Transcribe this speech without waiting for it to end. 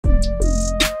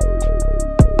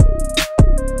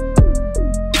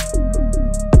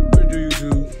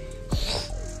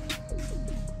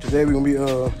Today we're gonna be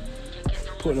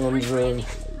putting on this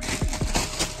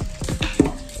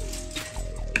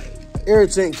air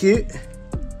tank kit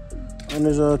on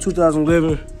this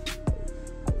 2011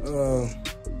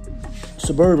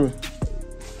 Suburban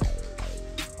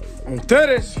on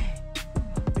 30s.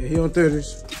 Yeah, he on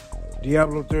 30s.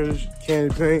 Diablo 30s,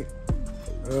 candy paint.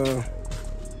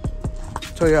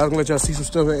 Tell y'all I'm gonna let y'all see some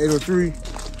stuff at 803.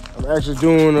 I'm actually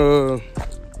doing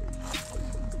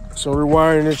some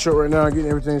rewiring in this truck right now, getting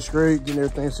everything straight, getting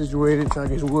everything situated, trying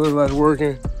to get some wood lights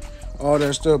working, all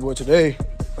that stuff. But today,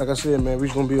 like I said, man, we're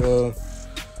just gonna be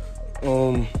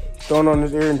throwing on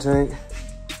this air tank.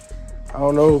 I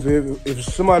don't know if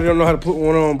somebody don't know how to put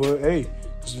one on, but hey,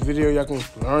 this is a video y'all can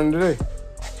learn today.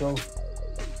 So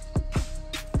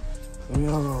let me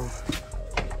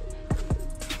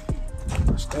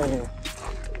stand.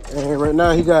 And right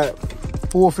now he got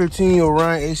 415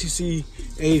 Orion ACC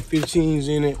A15s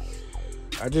in it.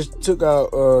 I just took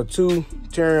out 2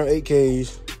 Terran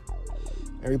 8Ks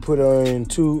and we put in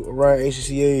 2 Orion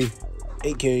ACCA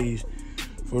 8Ks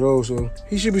for those. So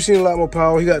he should be seeing a lot more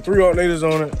power. He got 3 alternators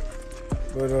on it,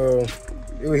 but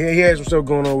he had some stuff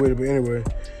going on with it. But anyway,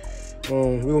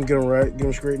 we're gonna get him right, get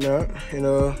him straightened out, and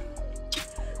we're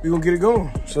gonna get it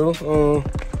going. So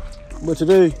but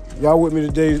today, y'all with me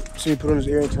today, see me put on this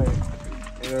air tank.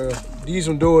 And these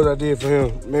some doors I did for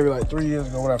him maybe like 3 years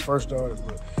ago when I first started.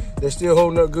 But they're still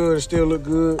holding up good, they still look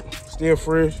good, still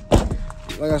fresh.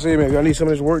 Like I said, man, if y'all need some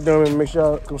of this work done, make sure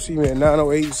y'all come see me at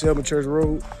 908 Selma Church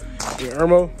Road in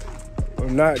Irmo. Or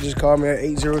not, just call me at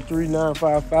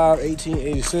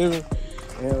 803-955-1887.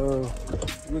 And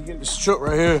we'll get this truck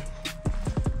right here.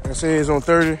 Like I said, it's on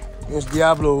 30. It's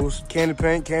Diablo's candy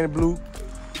paint, candy blue.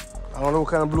 I don't know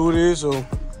what kind of blue it is, so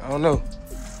I don't know.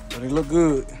 But they look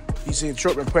good. He said the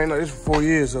truck been painting like this for 4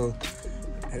 years, so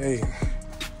hey,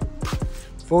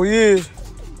 4 years,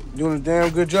 doing a damn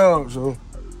good job. So,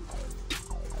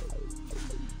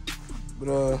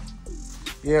 but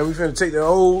yeah, we finna take the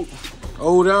old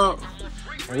out,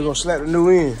 and we're gonna slap the new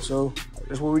in. So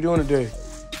that's what we're doing today.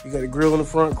 You got the grill in the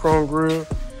front, chrome grill,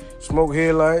 smoke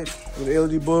headlights with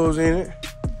LED bulbs in it.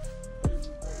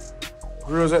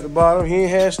 Grills at the bottom. He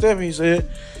ain't half stepping. He said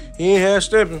he ain't half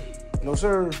stepping. No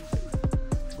sir.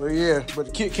 But yeah, but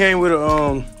the kit came with a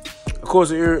of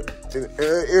course, an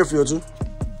air filter,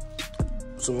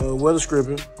 some weather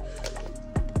stripping,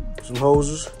 some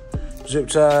hoses, zip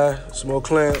tie, some more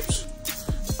clamps,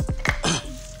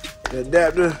 the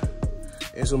adapter,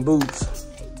 and some boots,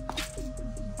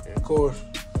 and of course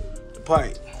the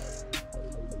pipe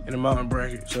and the mounting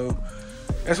bracket. So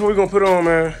that's what we're gonna put on,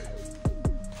 man.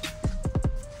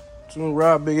 Soon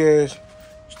Rob big ass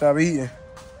stop eating.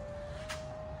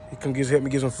 He come help me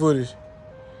get some footage.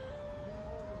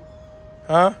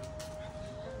 Huh?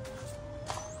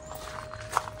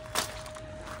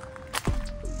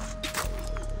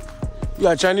 You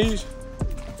got Chinese?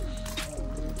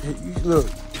 Look,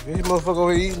 this motherfucker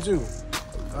over here eating too.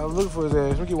 I was looking for his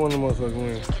ass. Let me get one of them motherfuckers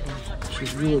wings.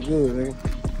 She look good, man.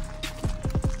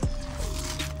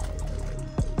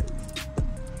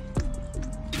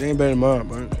 They ain't better than mine,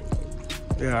 man.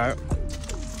 Yeah, all right.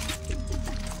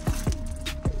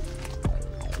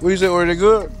 What you say, or they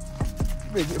good?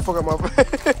 Man, get the fuck out my face.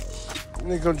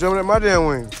 Nigga come jumping at my damn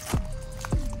wing.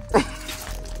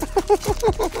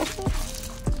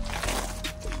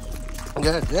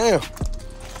 God damn.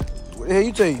 What the hell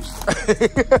you taste?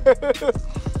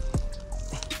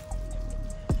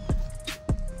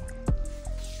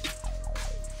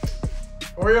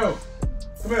 Oreo,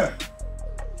 come here.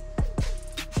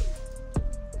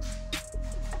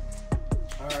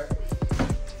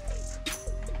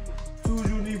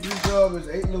 Is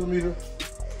 8mm.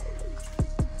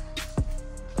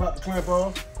 Pop the clamp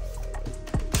off.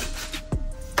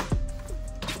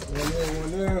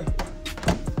 One there.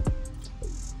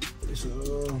 It's a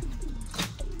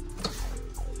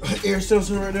air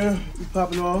sensor right there. We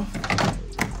popping off.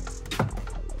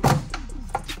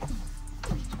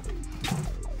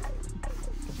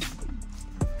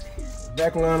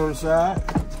 Back line on the side.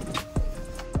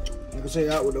 Like I say,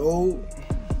 out with the old.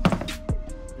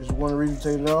 This is one reason to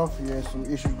take it off. He had some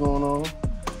issues going on.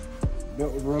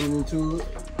 Belt was rubbing into it.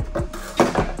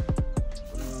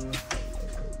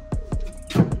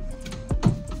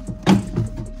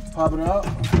 Pop it out.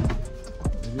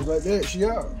 And just like that, she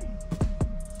out.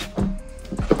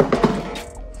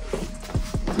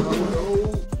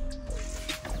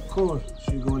 Of course,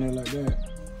 she go in there like that.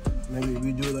 Maybe if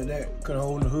we do it like that, cut a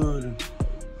hole in the hood and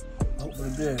hope for the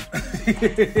best. You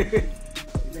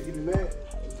think you do that?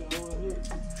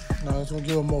 No, it's gonna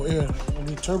give them more air. It's gonna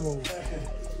be turbo.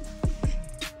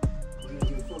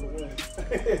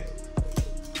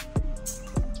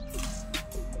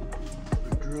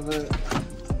 drill that.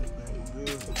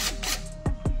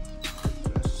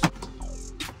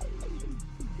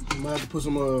 You might have to put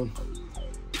some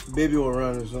baby oil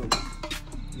around it or something.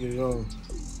 Get it on.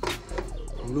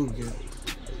 Some lubricant.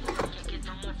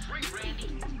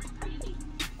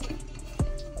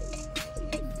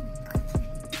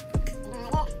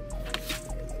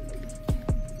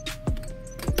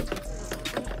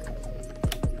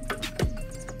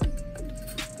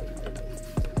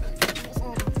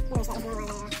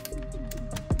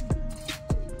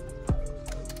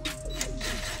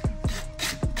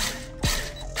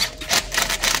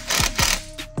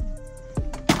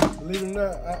 Believe it or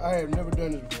not, I have never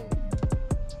done this before.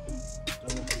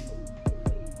 So,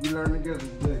 we learn together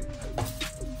today.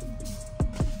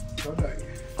 So that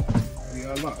we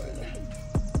unlock it.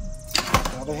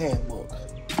 Another handbook.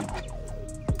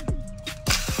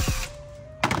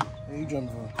 Where you jumping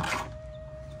for?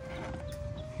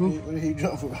 What did he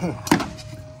jump for?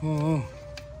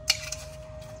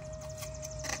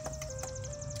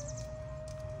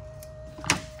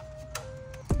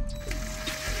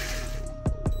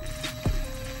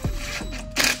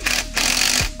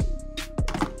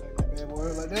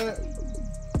 Like that.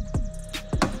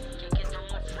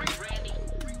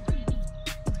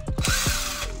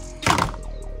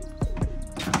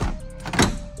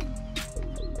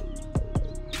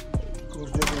 Of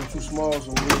course, they're too small,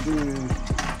 so what we'll do is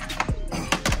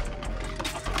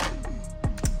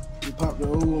we pop the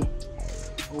old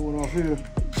one off here.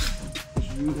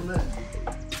 Just using that.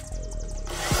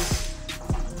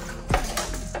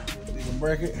 Take a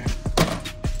bracket.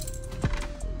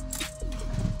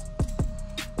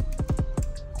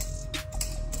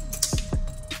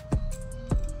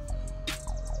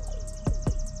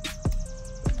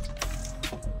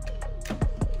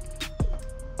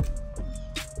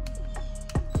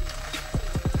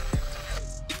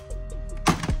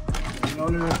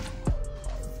 On there.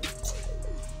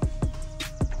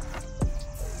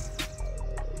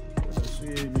 As I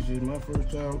said, this is my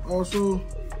first time. Also,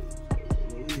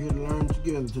 we're here to learn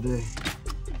together today.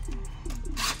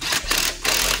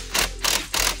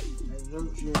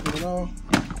 She ain't doing it all.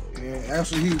 And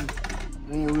actually, he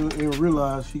didn't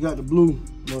realize he got the blue, you know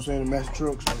what I'm saying, to match the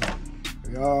truck. So,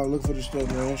 y'all look for this stuff,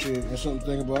 man. Shit, that's something to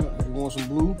think about. If you want some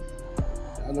blue,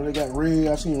 I know they got red.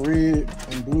 I seen red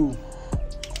and blue.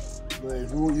 But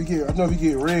if you get, I know if you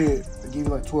get red, they give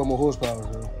you like 12 more horsepower.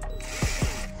 So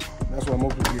that's why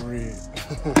most people get red.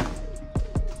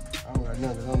 I don't got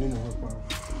nothing. I don't need no horsepower.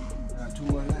 I got too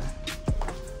much now.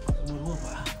 Too much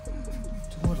horsepower.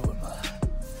 Too much horsepower.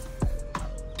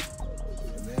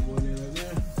 That bad boy in there like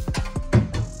that.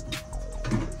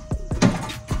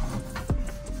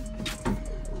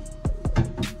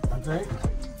 Okay.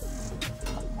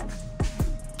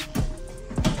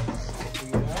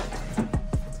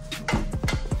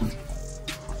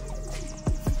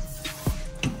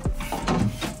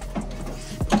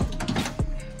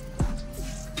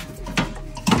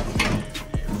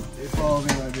 Falls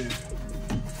in like this.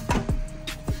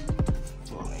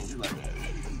 Falls in just like that.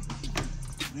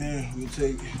 Then we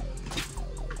take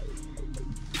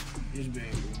this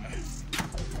bad boy.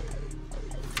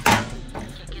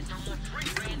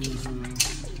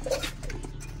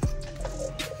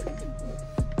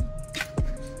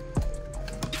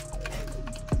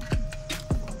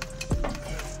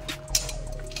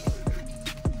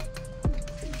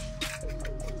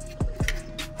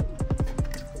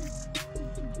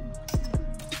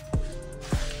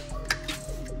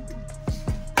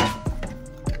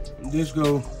 This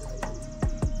go,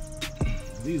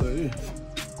 these like this.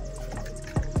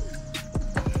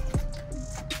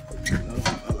 I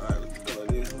like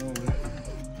this one.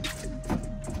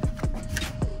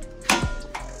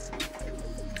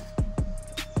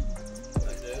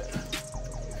 Like that.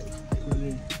 Put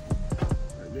it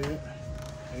like that.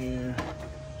 And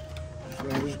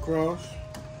slide this across.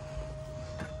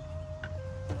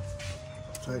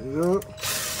 Tighten it up.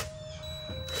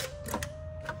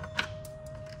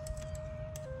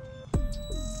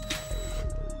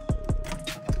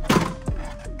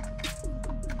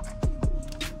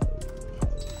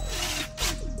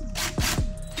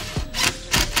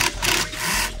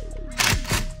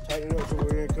 Tighten it up so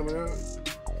it ain't coming out.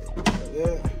 Like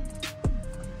that.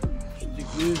 Stick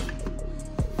this.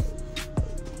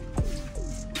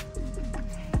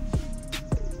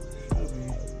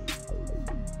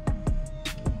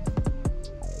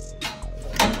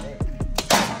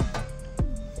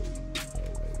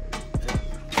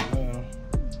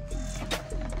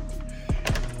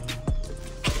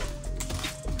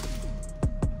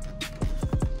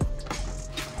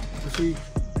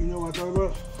 You know what I'm talking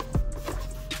about?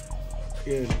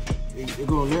 Yeah, it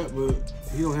go on that, but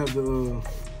he don't have the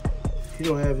he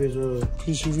don't have his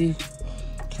PCV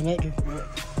connector.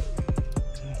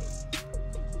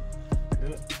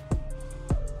 Yep.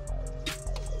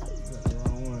 Got the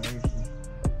wrong one actually.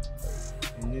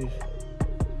 And this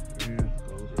here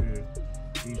goes here.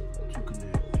 These two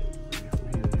connect. From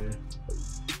here to here.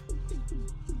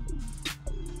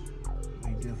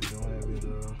 He definitely don't have his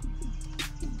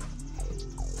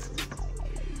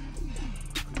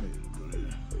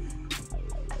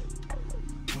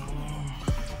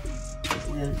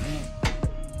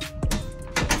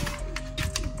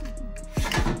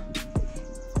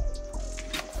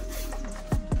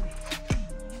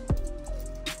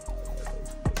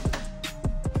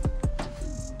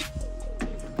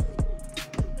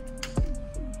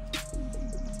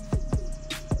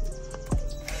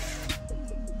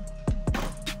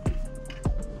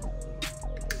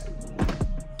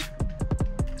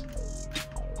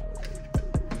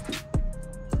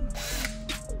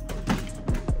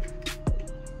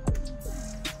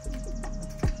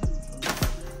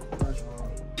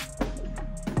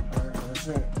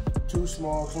two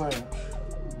small clamps.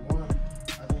 One, I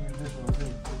think it's this one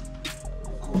too.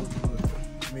 Of course, but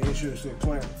I mean, it should have said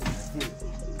clamp.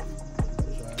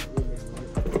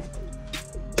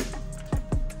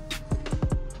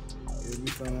 It'll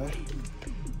be fine.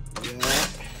 Yeah.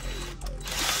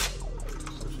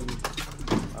 See,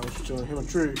 I was showing him a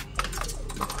trick.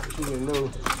 He didn't know.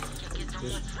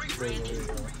 This goes over here,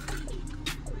 y'all.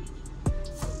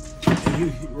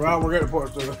 Rob work at the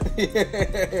parts store.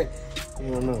 He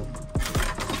don't know.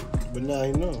 But now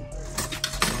he know. You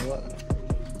know what?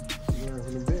 You learn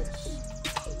from the best.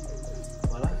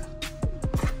 Voila.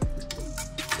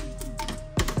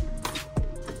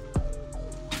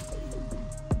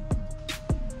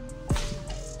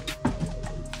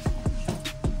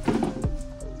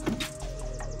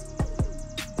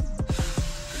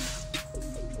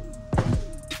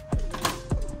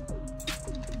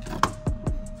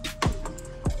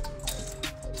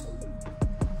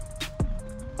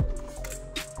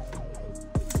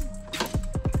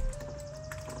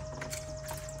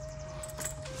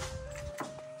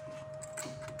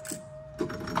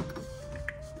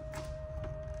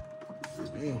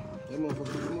 Damn, that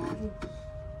motherfucker small too.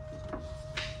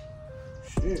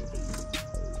 Shit.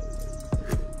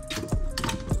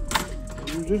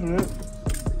 Use this one,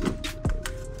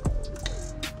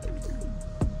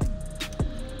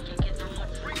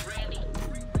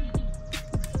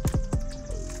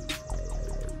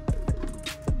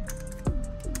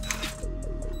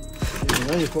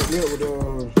 Now you fucked me up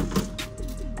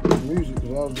with music, cause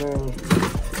I was down.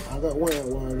 I got one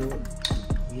wired up.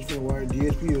 I'm just gonna wire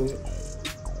DSP up.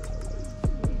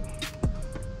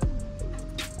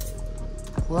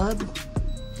 What happened?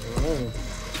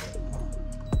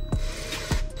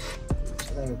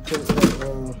 I gotta cut it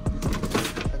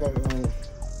I gotta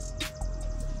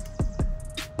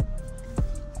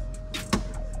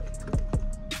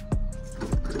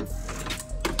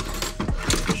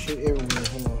shit everywhere.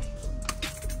 Hold on.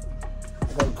 I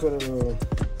gotta cut a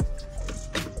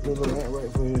little hat right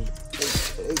for his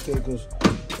 8K because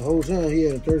the whole time he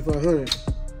had a 3500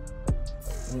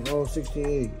 on all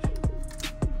 16As.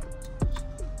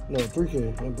 No, 3K,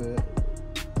 not bad.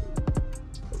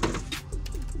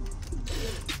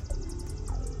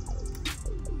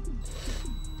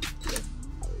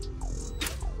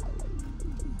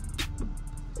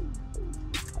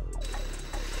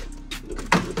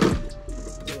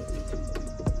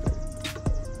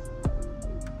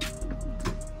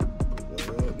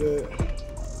 Like that.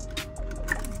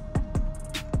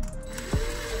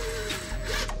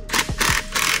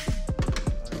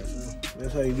 Alright, so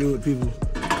that's how you do it, people.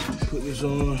 Put this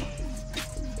on,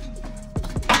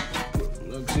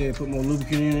 like I said, put more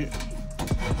lubricant in it,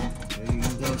 and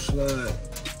you're gonna slide.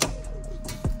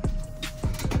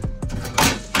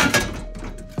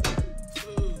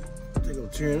 I think I'm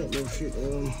tearing up no shit.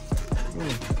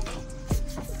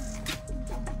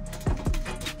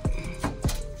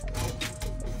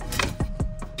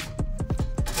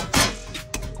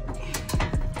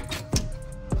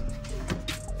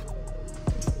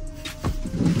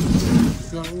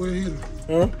 Got a way hitter.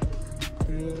 Huh?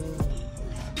 Yeah.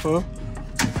 Huh?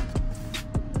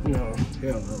 No,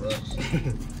 hell no, bro.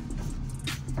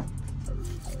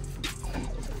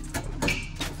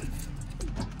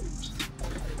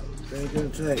 Ain't gonna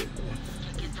tight.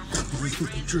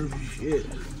 Shit.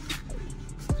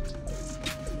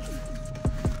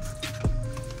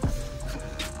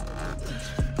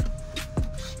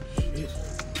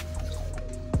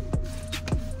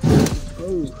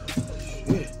 Oh,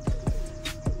 shit.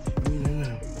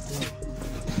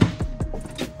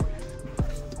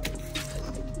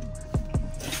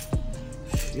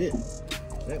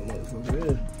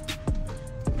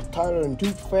 tighter than 2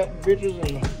 fat bitches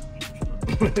and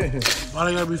Why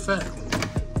they gotta be fat?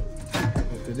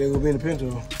 because they gonna be in the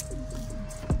Pinto.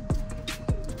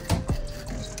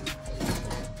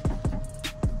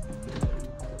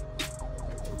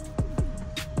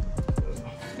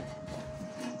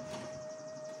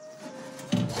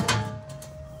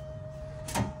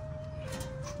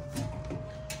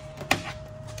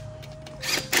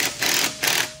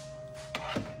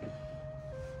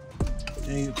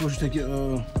 And of course you take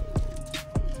your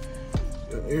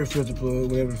air filter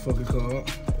plug, whatever the fuck it's called,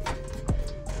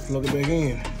 plug it back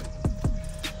in.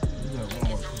 We got one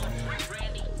more plug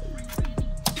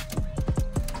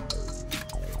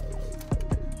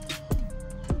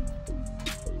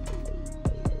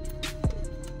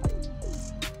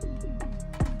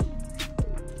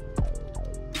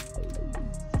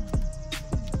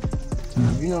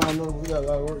in. You know, I know we got a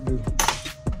lot of work to do.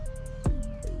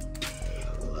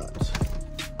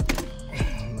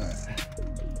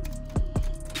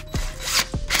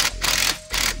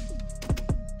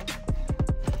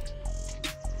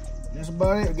 That's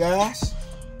about it, guys.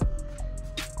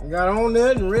 I got on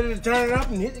there and ready to turn it up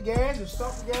and hit the gas and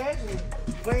stop the gas and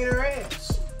clean her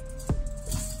ass.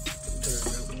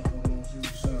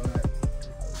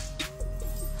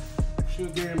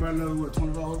 Should get about another, what,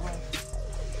 $20 back?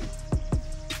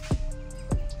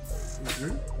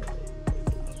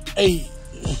 Hey.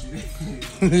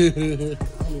 I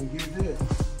didn't get that.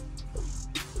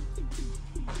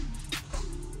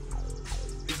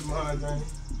 It's my thing.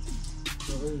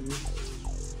 So there it is.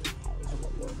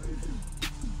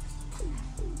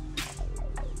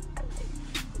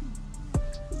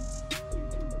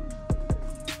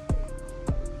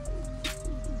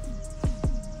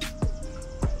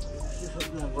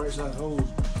 Right side hose.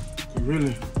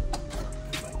 Really.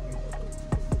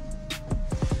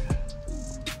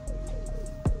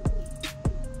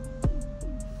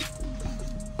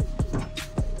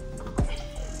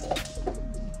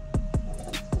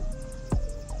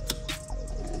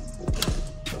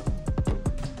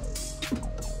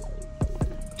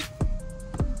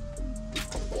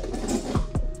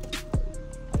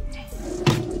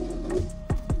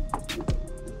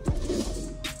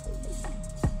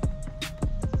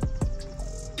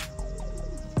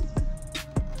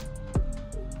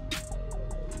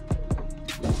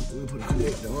 We'll put a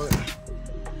connector on it.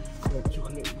 Got 2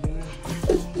 connectors in there.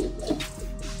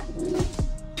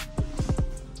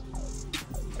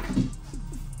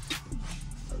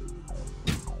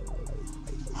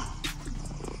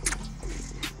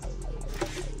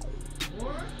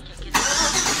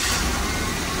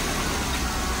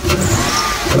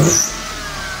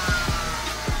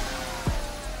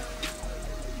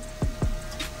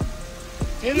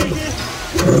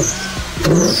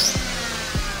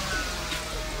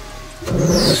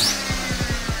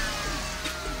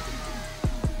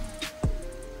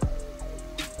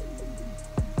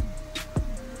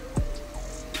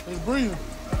 It's breathing.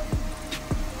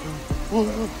 Woo,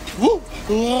 woo,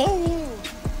 woo.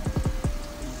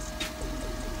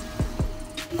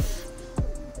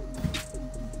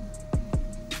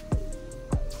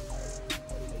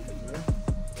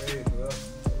 There you go.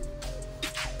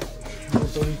 I'll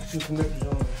throw these 2 connectors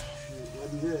on.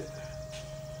 That'll be that.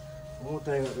 One more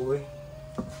thing out the way.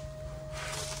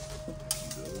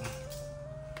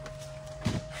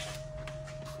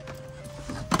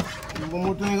 One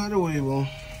more thing out the way, bro.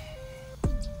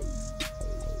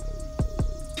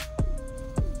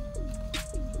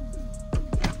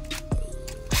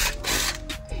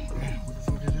 What the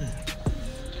fuck is that?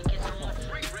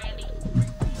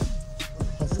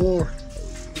 A 4.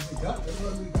 That's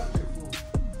what we got there for.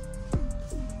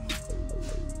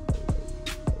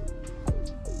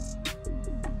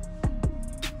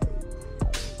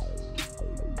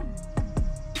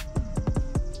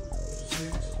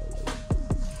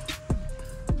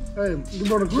 Hey, you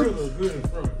brought a Grill grip. looks good in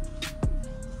front.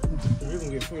 If you're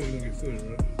gonna get footage, you're gonna get footage,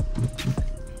 right?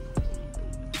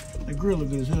 The grill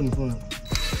looks good as hell in front.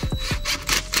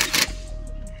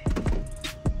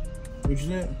 What you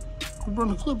said? You brought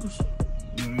the clippers.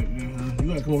 You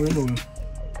gotta come over anyway.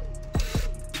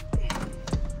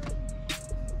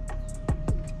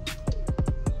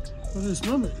 What's this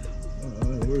smell it?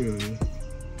 Where is it?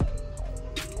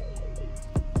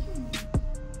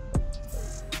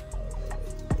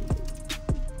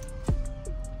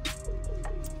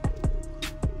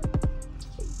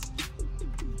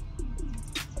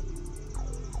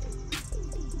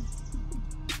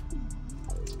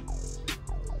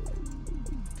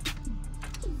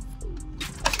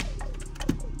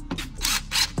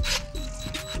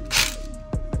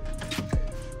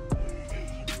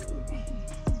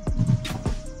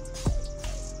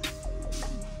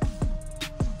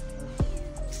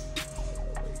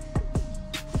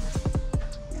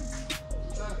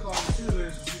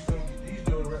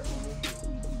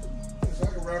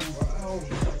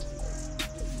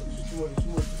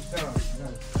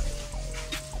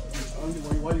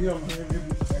 Why you help me?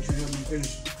 Actually, help me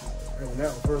finish. On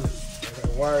that one first. I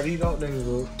got to wire these out there,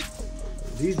 though.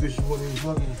 These bitches wouldn't even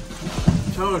fucking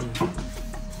charging.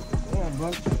 Damn,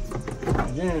 bud.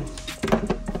 And then,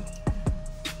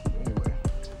 anyway.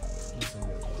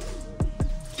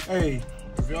 Hey,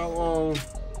 if y'all all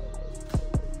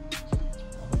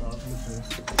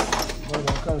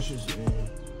kind of shit's in.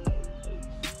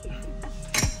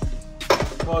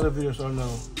 Pause the video so I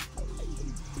know.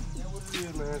 Yeah, what it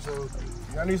is, man. So,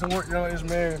 y'all need some work done on this,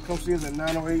 man. Come see us at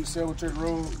 908 Silver Church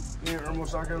Road in Irmo,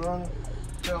 South Carolina.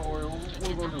 Don't worry, what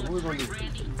we gonna do? What we gonna do?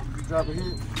 Drop a hit?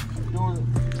 Keep doing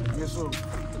it? Yes, sir.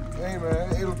 Hey,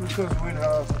 man, 803 Customs, we in the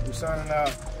house. We signing out.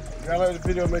 If y'all like the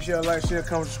video, make sure y'all like, share,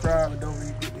 comment, subscribe, and don't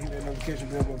forget to hit that notification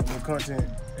bell for more content.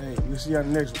 Hey, we'll see y'all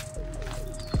in the next one.